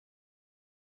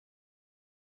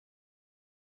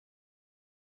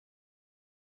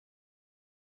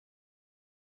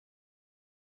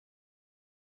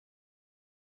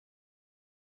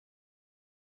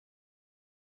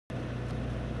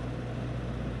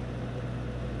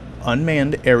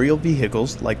Unmanned aerial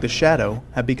vehicles like the Shadow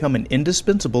have become an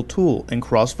indispensable tool in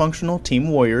cross-functional Team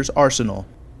Warrior's arsenal.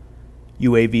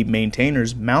 UAV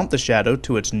maintainers mount the Shadow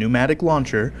to its pneumatic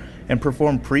launcher and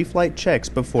perform pre-flight checks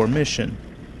before mission.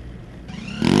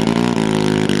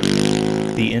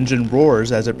 The engine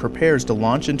roars as it prepares to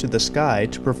launch into the sky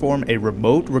to perform a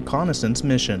remote reconnaissance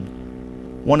mission.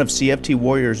 One of CFT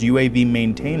Warrior's UAV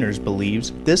maintainers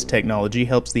believes this technology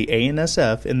helps the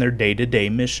ANSF in their day-to-day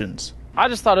missions. I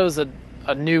just thought it was a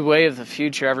new way of the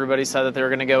future. Everybody said that they were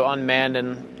going to go unmanned,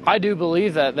 and I do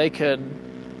believe that they could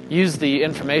use the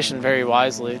information very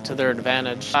wisely to their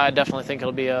advantage. I definitely think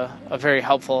it'll be a very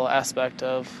helpful aspect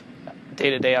of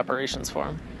day-to-day operations for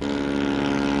them.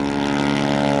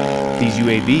 These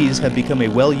UAVs have become a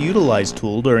well-utilized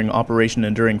tool during Operation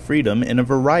Enduring Freedom in a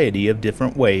variety of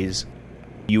different ways.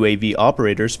 UAV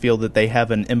operators feel that they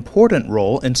have an important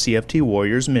role in CFT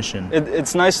Warrior's mission.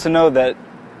 It's nice to know that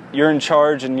you're in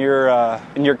charge and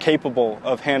you're capable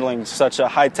of handling such a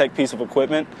high-tech piece of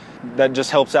equipment that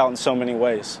just helps out in so many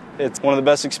ways. It's one of the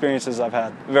best experiences I've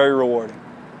had. Very rewarding.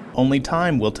 Only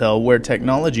time will tell where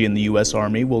technology in the U.S.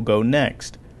 Army will go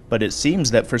next, but it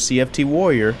seems that for CFT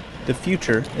Warrior, the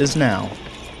future is now.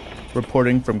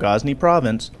 Reporting from Ghazni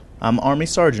Province, I'm Army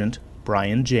Sergeant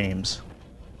Brian James.